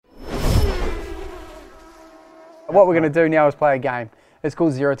What we're going to do now is play a game. It's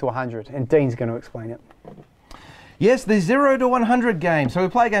called 0 to 100, and Dean's going to explain it. Yes, the 0 to 100 game. So we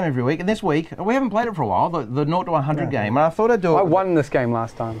play a game every week, and this week, we haven't played it for a while, the 0 to 100 game, and I thought I'd do it. I won this game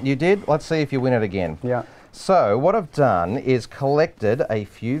last time. You did? Let's see if you win it again. Yeah. So what I've done is collected a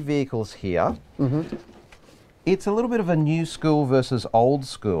few vehicles here. It's a little bit of a new school versus old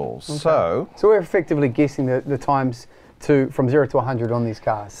school. Okay. So we're effectively guessing the times from 0 to 100 on these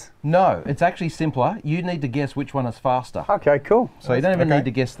cars. No, it's actually simpler. You need to guess which one is faster. Okay, cool. So you don't even need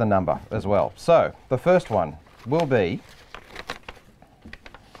to guess the number as well. So the first one will be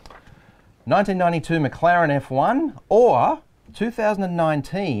 1992 McLaren F1 or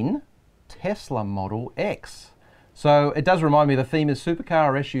 2019 Tesla Model X. So it does remind me the theme is supercar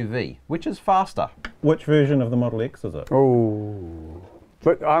or SUV. Which is faster? Which version of the Model X is it? Oh.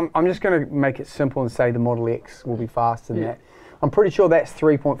 But I'm just going to make it simple and say the Model X will be faster than that. I'm pretty sure that's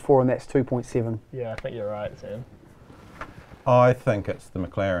 3.4 and that's 2.7. Yeah, I think you're right, Sam. I think it's the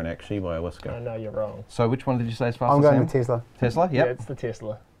McLaren actually by a whisker. I know you're wrong. So which one did you say is faster, I'm going Sam? with Tesla. Tesla, yep. Yeah, it's the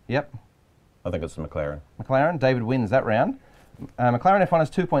Tesla. Yep. I think it's the McLaren. McLaren, David wins that round. McLaren F1 is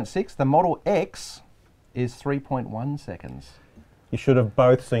 2.6. The Model X is 3.1 seconds. You should have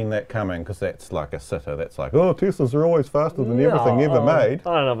both seen that coming because that's like a sitter. That's like, oh, Teslas are always faster than everything ever made.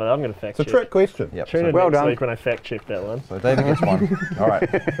 I don't know, but I'm going to fact check. It's a trick question. Yep. Tune in well next done. week when I fact check that one. So David gets one. All right.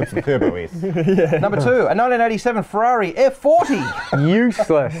 It's the Turbo S. Number 2, a 1987 Ferrari F40.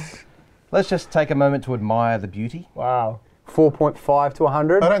 Useless. Let's just take a moment to admire the beauty. Wow. 4.5 to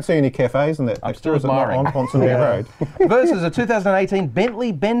 100. I don't see any cafes in that I'm picture. still Is it not admiring. on Ponsonby Road? Versus a 2018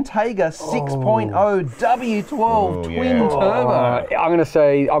 Bentley Bentayga 6.0 W12 Oh, twin yeah. turbo. I'm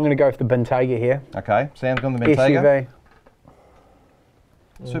going to go for the Bentayga here. Okay, Sam's gone the Bentayga. SUV.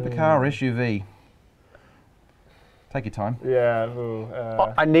 Supercar or SUV? Take your time. Yeah. Ooh,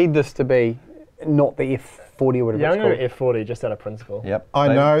 I need this to be not the F40 or whatever yeah, I'm it's going called. to F40 just out of principle. Yep. I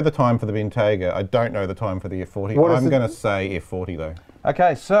David? know the time for the Bentayga. I don't know the time for the F40. What is I'm the- going to say F40 though.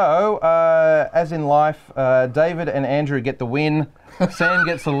 Okay, so as in life, David and Andrew get the win. Sam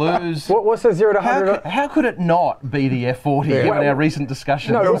gets the lose. What's the 0 to 100? How could it not be the F40 given our recent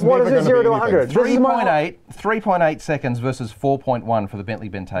discussion? No, was what never is it gonna 0 to be 100? anything. This is my- 3.8 seconds versus 4.1 for the Bentley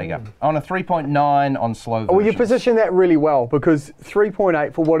Bentayga. On a 3.9 on slow versions. Well, you position that really well because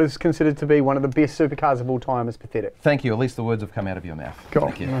 3.8 for what is considered to be one of the best supercars of all time is pathetic. Thank you. At least the words have come out of your mouth. Cool.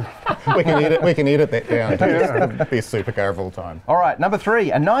 Thank you. We can edit that down to the best supercar of all time. All right, number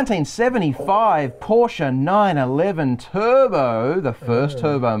 3, a 1975 Porsche 911 Turbo, the first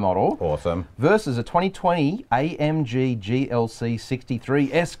turbo model, Awesome. versus a 2020 AMG GLC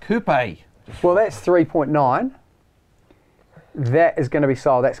 63S Coupe. Well, that's 3.9. That is going to be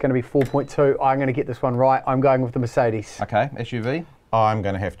sold. That's going to be 4.2. I'm going to get this one right. I'm going with the Mercedes. Okay, SUV. I'm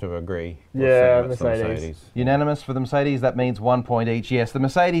going to have to agree. with Yeah, Sam, it's the Mercedes. Unanimous for the Mercedes. That means 1 point each. Yes, the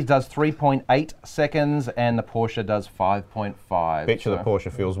Mercedes does 3.8 seconds and the Porsche does 5.5. Bet you the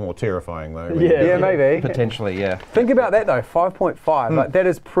Porsche feels more terrifying though. Yeah, maybe. Potentially, yeah. Think about that though, 5.5. Like, that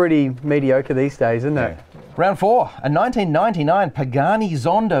is pretty mediocre these days, isn't it? Round 4, a 1999 Pagani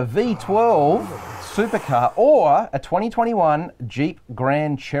Zonda V12 Supercar or a 2021 Jeep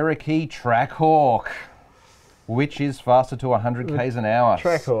Grand Cherokee Trackhawk. Which is faster to 100 k's an hour?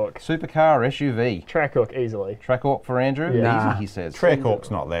 Trackhawk. Supercar or SUV? Trackhawk easily. Trackhawk for Andrew? Yeah. Easy, he says.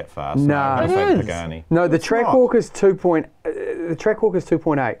 Trackhawk's not that fast. Nah. I'm It going to say is. Pagani. No, the It's Trackhawk is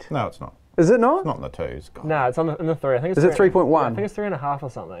 2.8. No, it's not. Is it not? It's not in the twos. God. No, it's in the 3. I think it's Is it 3.1? Yeah, I think it's 3.5 or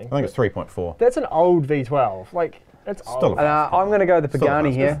something. I think it's 3.4. That's an old V12. Like, it's Still old. a I'm going to go the Still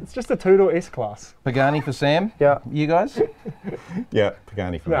Pagani fast. here. It's just a two-door S-Class. Pagani for Sam? Yeah. You guys? Yeah,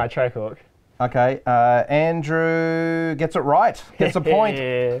 Pagani for No, me. Trackhawk. Okay, Andrew gets it right. Gets a point.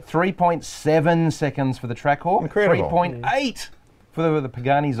 Yeah. 3.7 seconds for the Trackhawk. Incredible. 3.8 for the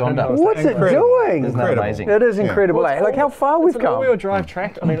Pagani Zonda. What's it Incredible. doing? Isn't that Incredible. amazing? It is Yeah. incredible. Well, eh? it's Like how far It's we've an come. all-wheel drive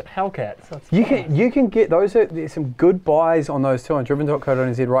track. I mean, Hellcats. That's You can get those. There's some good buys on those too on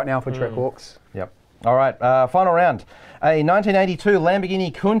driven.co.nz right now for Trackhawks. Yep. All right, final round. A 1982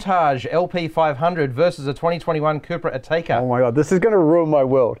 Lamborghini Countach LP500 versus a 2021 Cupra Ateca. Oh my God, this is going to ruin my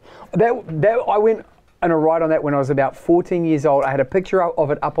world. That I went on a ride on that when I was about 14 years old. I had a picture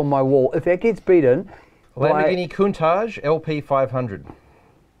of it up on my wall. If that gets beaten, Lamborghini Countach LP500.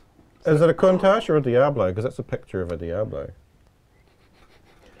 Is it a Countach or a Diablo? Because that's a picture of a Diablo.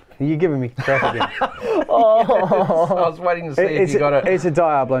 you're giving me crap again. I was waiting to see if you got it. It's a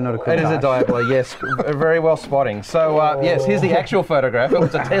Diablo, not a Countach. It is a Diablo, yes. Very well spotting. So, yes, here's the actual photograph. It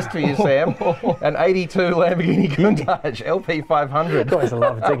was a test for you, Sam. An 82 Lamborghini Countach LP500. Guys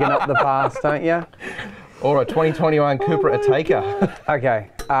love digging up the past, don't you? Or a 2021 Cupra Ateca. Okay,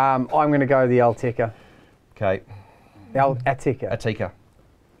 I'm going to go the Alteca. Okay. The old Ateca. Ateca.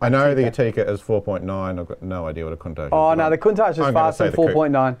 I know the Ateca is 4.9. I've got no idea what a Countach is. Oh, no, the Countach is I'm gonna faster say than the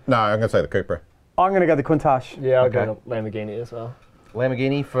Coupe. 4.9. No, I'm going to say the Cupra. I'm going to go the Countach. Yeah, I'll Okay. go to Lamborghini as well.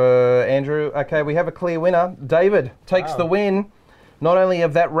 Lamborghini for Andrew. Okay, we have a clear winner. David takes the win. Not only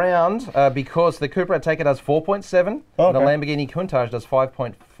of that round, because the Cupra Ateca does 4.7, and the Okay. Lamborghini Countach does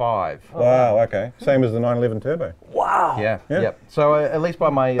 5.5. Wow, okay. Same as the 911 Turbo. Wow. Yeah, Yeah. yep. So at least by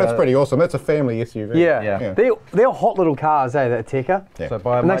my... That's pretty awesome. That's a family SUV. Yeah. Yeah. They're hot little cars, eh, the Ateca? Yeah. So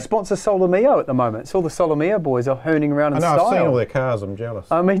by And my... they sponsor Solomeo at the moment. So all the Solomeo boys are hooning around I in know, style. I've seen all their cars. I'm jealous.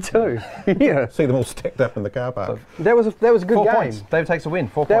 Me too. Yeah. See them all stacked up in the car park. That was a good 4 game. points. David takes a win.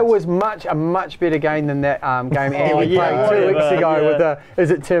 4 That points. was a much better game than that game Andy yeah, played 2 weeks whatever, ago yeah. with the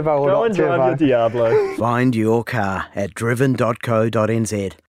is it Turbo or Go not and drive Turbo? your Diablo. Find your car at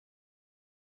driven.co.nz.